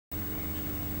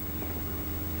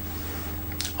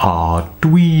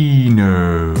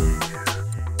Arduino.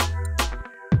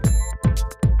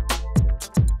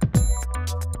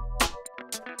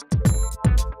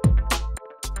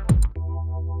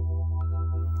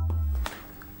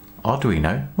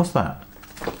 Arduino? What's that?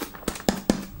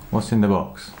 What's in the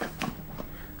box?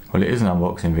 Well, it is an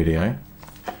unboxing video.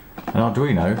 An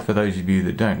Arduino, for those of you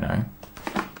that don't know,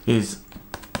 is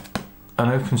an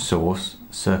open source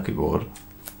circuit board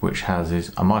which houses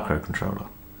a microcontroller.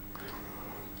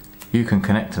 You can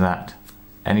connect to that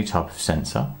any type of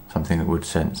sensor, something that would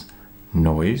sense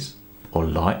noise or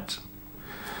light.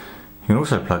 You can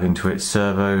also plug into it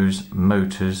servos,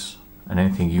 motors, and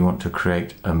anything you want to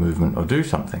create a movement or do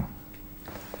something.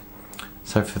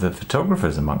 So for the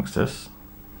photographers amongst us,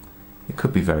 it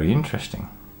could be very interesting.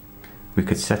 We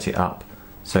could set it up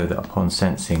so that upon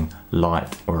sensing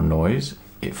light or a noise,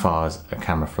 it fires a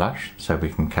camera flash so we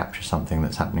can capture something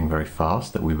that's happening very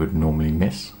fast that we would normally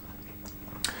miss.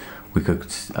 We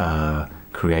could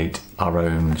create our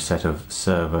own set of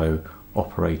servo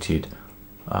operated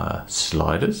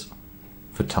sliders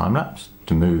for time-lapse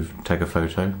to move, take a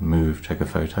photo, move, take a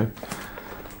photo.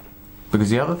 Because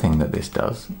the other thing that this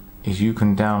does is you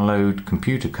can download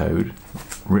computer code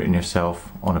written yourself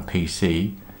on a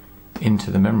PC into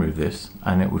the memory of this,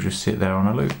 and it will just sit there on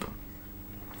a loop.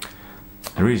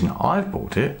 The reason I've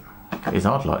bought it is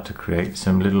I'd like to create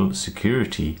some little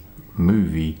security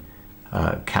movie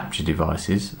capture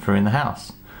devices for in the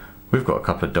house. We've got a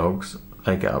couple of dogs,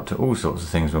 they get up to all sorts of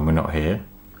things when we're not here,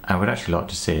 and we'd actually like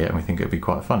to see it, and we think it'd be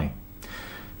quite funny.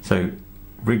 So,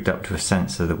 rigged up to a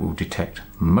sensor that will detect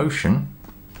motion,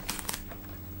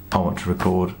 I want to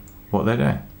record what they're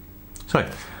doing. So,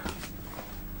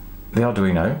 the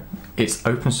Arduino, it's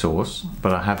open source,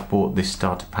 but I have bought this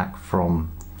starter pack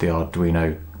from the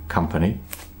Arduino company,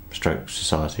 stroke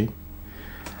society.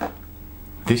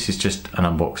 This is just an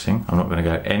unboxing. I'm not going to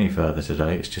go any further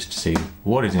today. It's just to see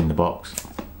what is in the box,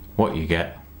 what you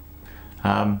get,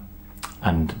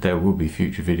 and there will be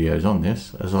future videos on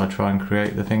this as I try and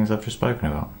create the things I've just spoken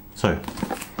about. So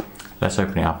let's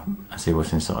open it up and see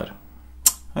what's inside.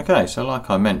 Okay, so like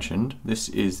I mentioned, this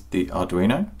is the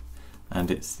Arduino, and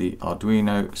it's the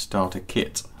Arduino starter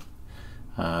kit.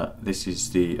 This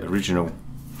is the original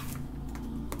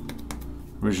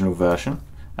version.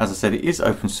 As I said, it is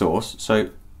open source, so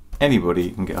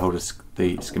anybody can get hold of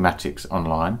the schematics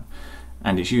online,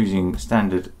 and it's using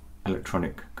standard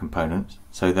electronic components.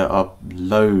 So there are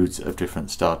loads of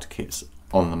different starter kits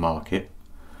on the market.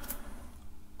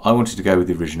 I wanted to go with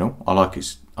the original. I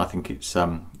think it's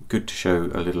good to show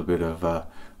a little bit of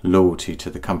loyalty to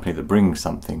the company that brings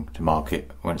something to market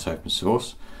when it's open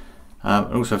source.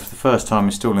 And also, for the first time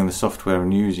installing the software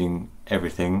and using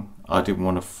everything, I didn't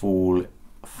want to fall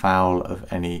foul of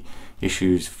any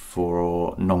issues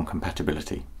for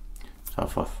non-compatibility. So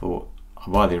if I thought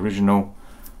I'll buy the original,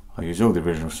 I'll use all the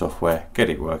original software, get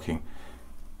it working.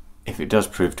 If it does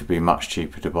prove to be much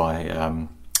cheaper to buy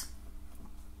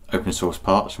open source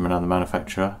parts from another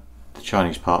manufacturer, the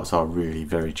Chinese parts are really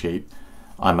very cheap.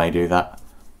 I may do that.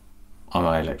 I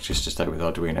may elect just to stay with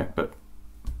Arduino, but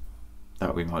that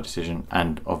will be my decision,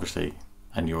 and obviously,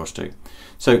 and yours too.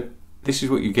 So this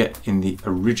is what you get in the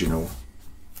original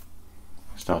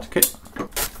starter kit.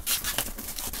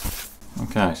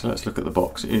 Okay, so let's look at the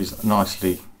box. It is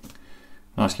nicely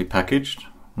packaged,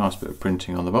 nice bit of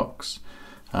printing on the box.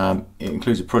 It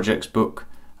includes a projects book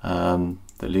that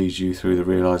leads you through the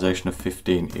realisation of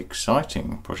 15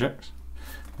 exciting projects.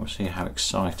 We'll see how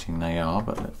exciting they are,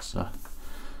 but let's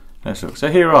look.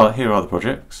 So here are the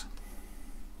projects.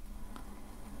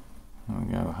 There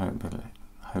we go. I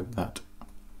hope that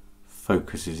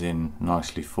focuses in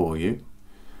nicely for you.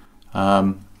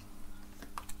 And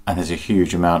there's a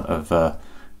huge amount of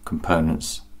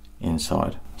components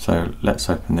inside. So let's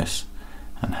open this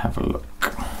and have a look.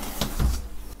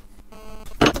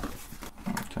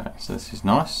 Okay, so this is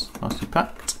nicely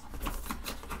packed.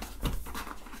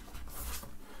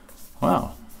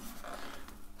 Wow.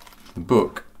 The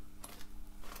book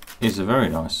is a very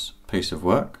nice piece of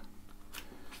work.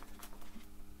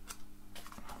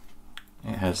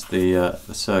 It has the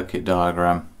circuit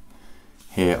diagram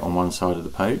here on one side of the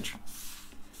page,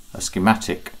 a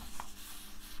schematic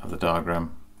of the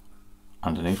diagram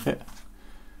underneath it.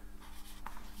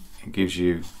 It gives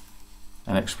you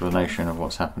an explanation of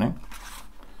what's happening,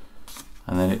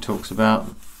 and then it talks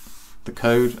about the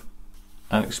code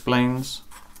and explains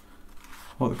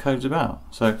what the code's about.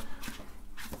 So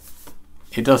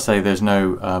it does say there's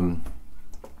no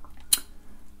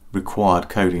required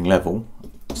coding level.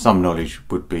 Some knowledge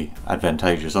would be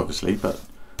advantageous, obviously, but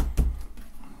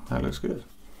that looks good.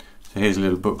 So here's a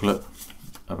little booklet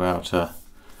about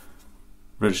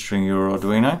registering your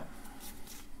Arduino.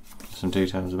 Some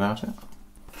details about it.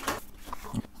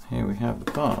 Here we have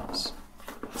the parts.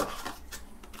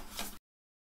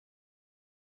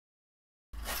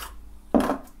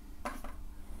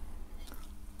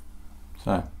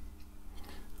 So,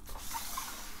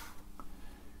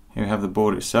 here we have the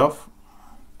board itself.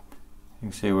 You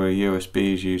can see where a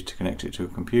USB is used to connect it to a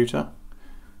computer.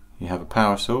 You have a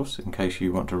power source in case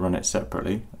you want to run it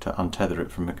separately to untether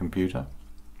it from a computer.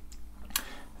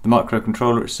 The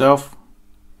microcontroller itself,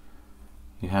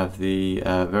 you have the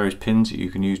various pins that you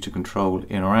can use to control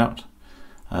in or out.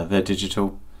 They're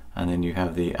digital, and then you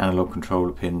have the analog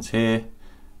controller pins here,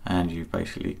 and you've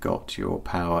basically got your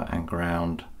power and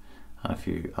ground and a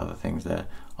few other things there.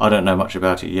 I don't know much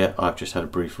about it yet, I've just had a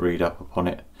brief read up upon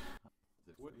it.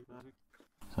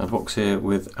 So a box here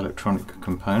with electronic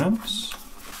components.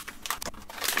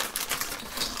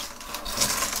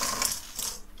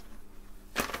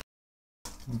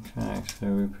 Okay, so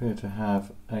we appear to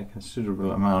have a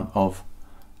considerable amount of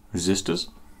resistors.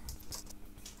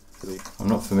 I'm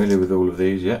not familiar with all of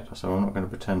these yet, so I'm not going to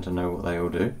pretend to know what they all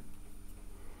do.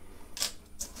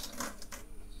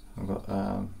 I've got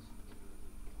a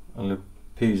little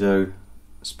piezo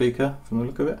speaker from the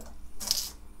look of it.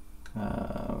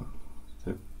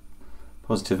 The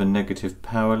positive and negative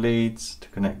power leads to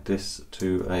connect this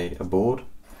to a board.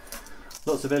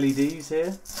 Lots of LEDs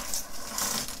here.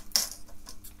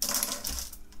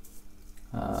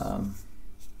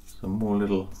 Some more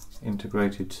little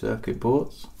integrated circuit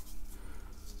boards.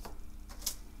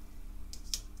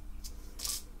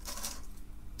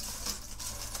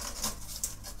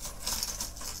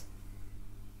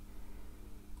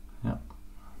 Yep.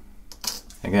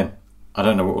 Again, I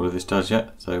don't know what all of this does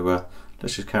yet, so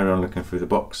let's just carry on looking through the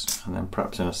box, and then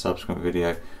perhaps in a subsequent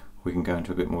video we can go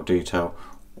into a bit more detail,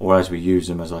 or as we use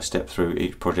them, as I step through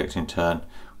each project in turn,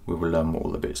 we will learn what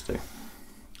all the bits do.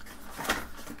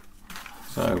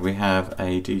 So we have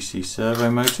a DC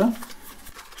servo motor.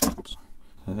 So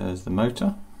there's the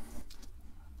motor.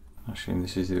 I assume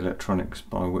this is the electronics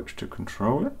by which to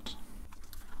control it.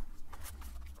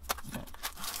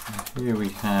 And here we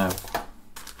have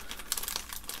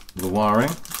the wiring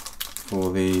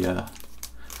for the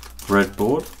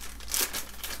breadboard.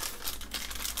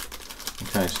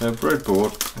 Okay, so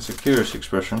breadboard is a curious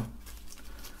expression.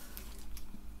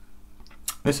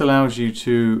 This allows you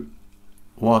to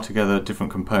wire together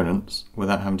different components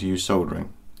without having to use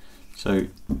soldering. So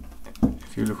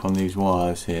if you look on these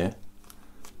wires here,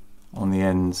 on the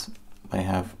ends they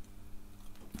have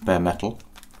bare metal,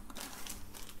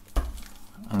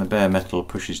 and the bare metal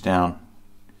pushes down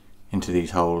into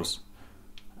these holes,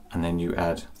 and then you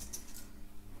add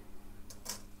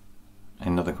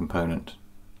another component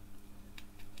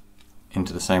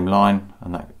into the same line,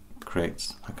 and that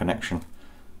creates a connection.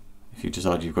 If you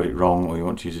decide you've got it wrong, or you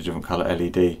want to use a different colour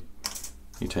LED,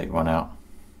 you take one out,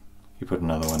 you put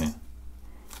another one in.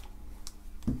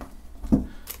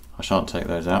 I shan't take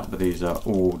those out, but these are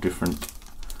all different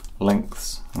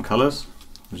lengths and colours,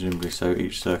 presumably so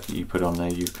each circuit you put on there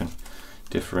you can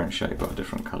differentiate by a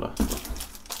different colour.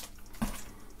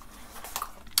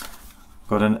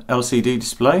 Got an LCD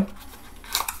display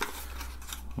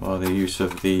by the use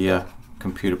of the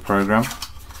computer program.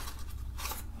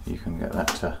 You can get that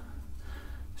to,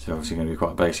 it's obviously going to be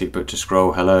quite basic, but to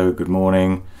scroll hello, good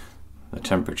morning, the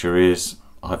temperature is,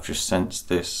 I've just sensed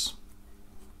this,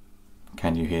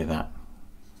 can you hear that?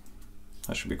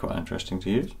 That should be quite interesting to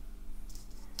use.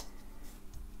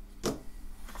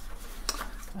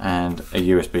 And a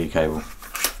USB cable,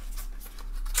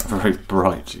 a very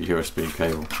bright USB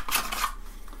cable,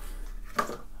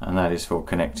 and that is for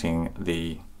connecting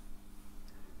the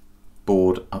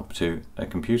board up to a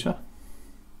computer,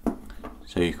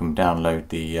 so you can download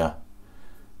the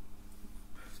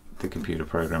computer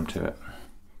program to it.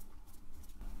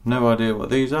 No idea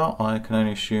what these are. I can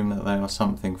only assume that they are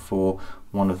something for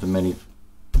one of the many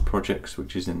projects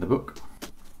which is in the book.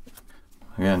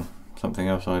 Again, something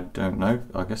else I don't know.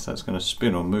 I guess that's going to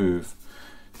spin or move,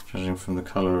 judging from the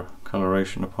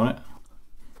coloration upon it.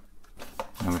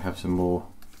 And we have some more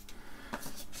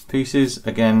pieces.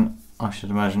 Again, I should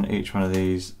imagine each one of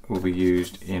these will be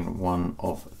used in one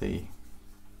of the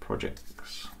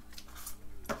projects.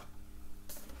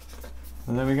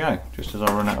 And there we go. Just as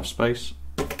I run out of space,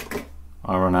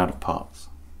 I run out of parts.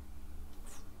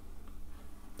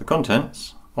 The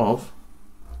contents of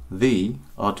the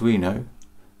Arduino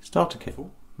starter kit.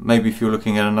 Maybe if you're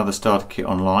looking at another starter kit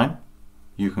online,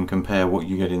 you can compare what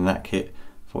you get in that kit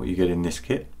for what you get in this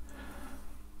kit.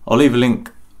 I'll leave a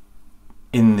link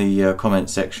in the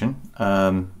comments section.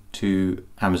 to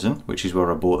Amazon, which is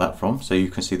where I bought that from, so you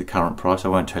can see the current price. I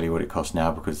won't tell you what it costs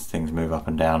now because things move up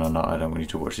and down, and I don't want you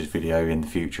to watch this video in the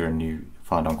future and you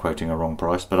find I'm quoting a wrong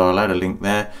price, but I'll add a link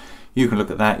there. You can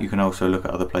look at that. You can also look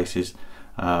at other places,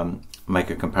 make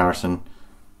a comparison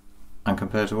and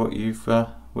compare to what you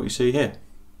see here.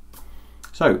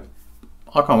 So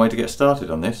I can't wait to get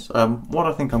started on this. What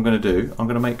I think I'm going to do, I'm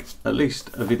going to make at least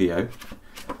a video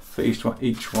for each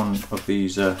one of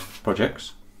these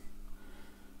projects,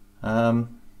 and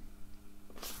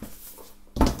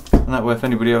that way if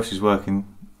anybody else is working,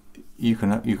 you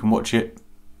can watch it,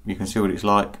 you can see what it's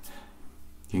like,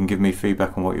 you can give me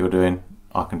feedback on what you're doing.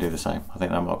 I can do the same. I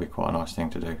think that might be quite a nice thing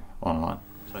to do online.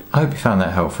 So, I hope you found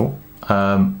that helpful.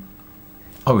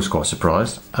 I was quite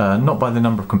surprised, not by the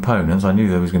number of components. I knew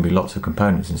there was going to be lots of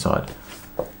components inside,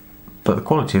 but the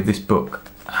quality of this book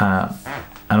and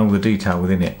all the detail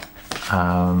within it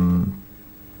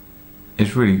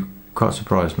it's really quite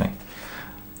surprised me.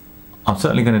 I'm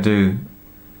certainly going to do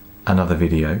another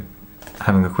video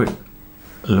having a quick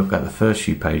look at the first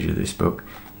few pages of this book.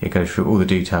 It goes through all the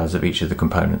details of each of the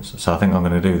components, so I think I'm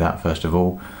going to do that first of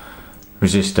all.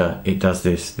 Resistor, it does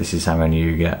this, this is how many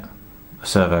you get. A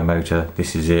servo motor,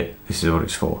 this is it, this is what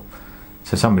it's for.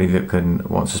 So somebody that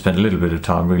wants to spend a little bit of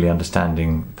time really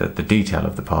understanding the detail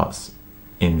of the parts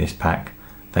in this pack,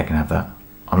 they can have that.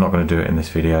 I'm not going to do it in this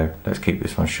video. Let's keep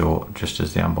this one short, just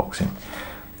as the unboxing.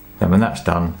 Then when that's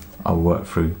done, I'll work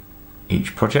through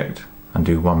each project and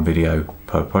do one video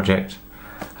per project,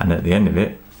 and at the end of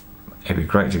it, it'd be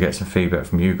great to get some feedback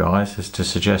from you guys as to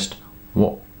suggest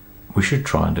what we should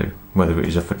try and do, whether it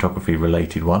is a photography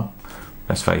related one,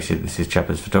 let's face it, this is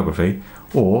Chapper's photography,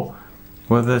 or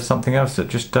whether there's something else that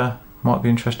just might be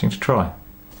interesting to try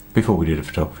before we do the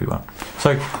photography one.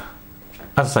 So,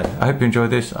 as I say, I hope you enjoyed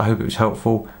this, I hope it was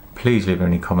helpful. Please leave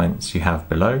any comments you have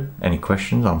below, any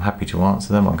questions, I'm happy to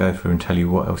answer them. I'll go through and tell you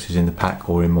what else is in the pack,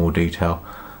 or in more detail,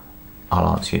 I'll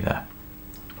answer you there.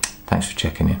 Thanks for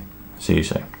checking in. See you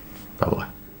soon. Bye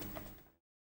bye.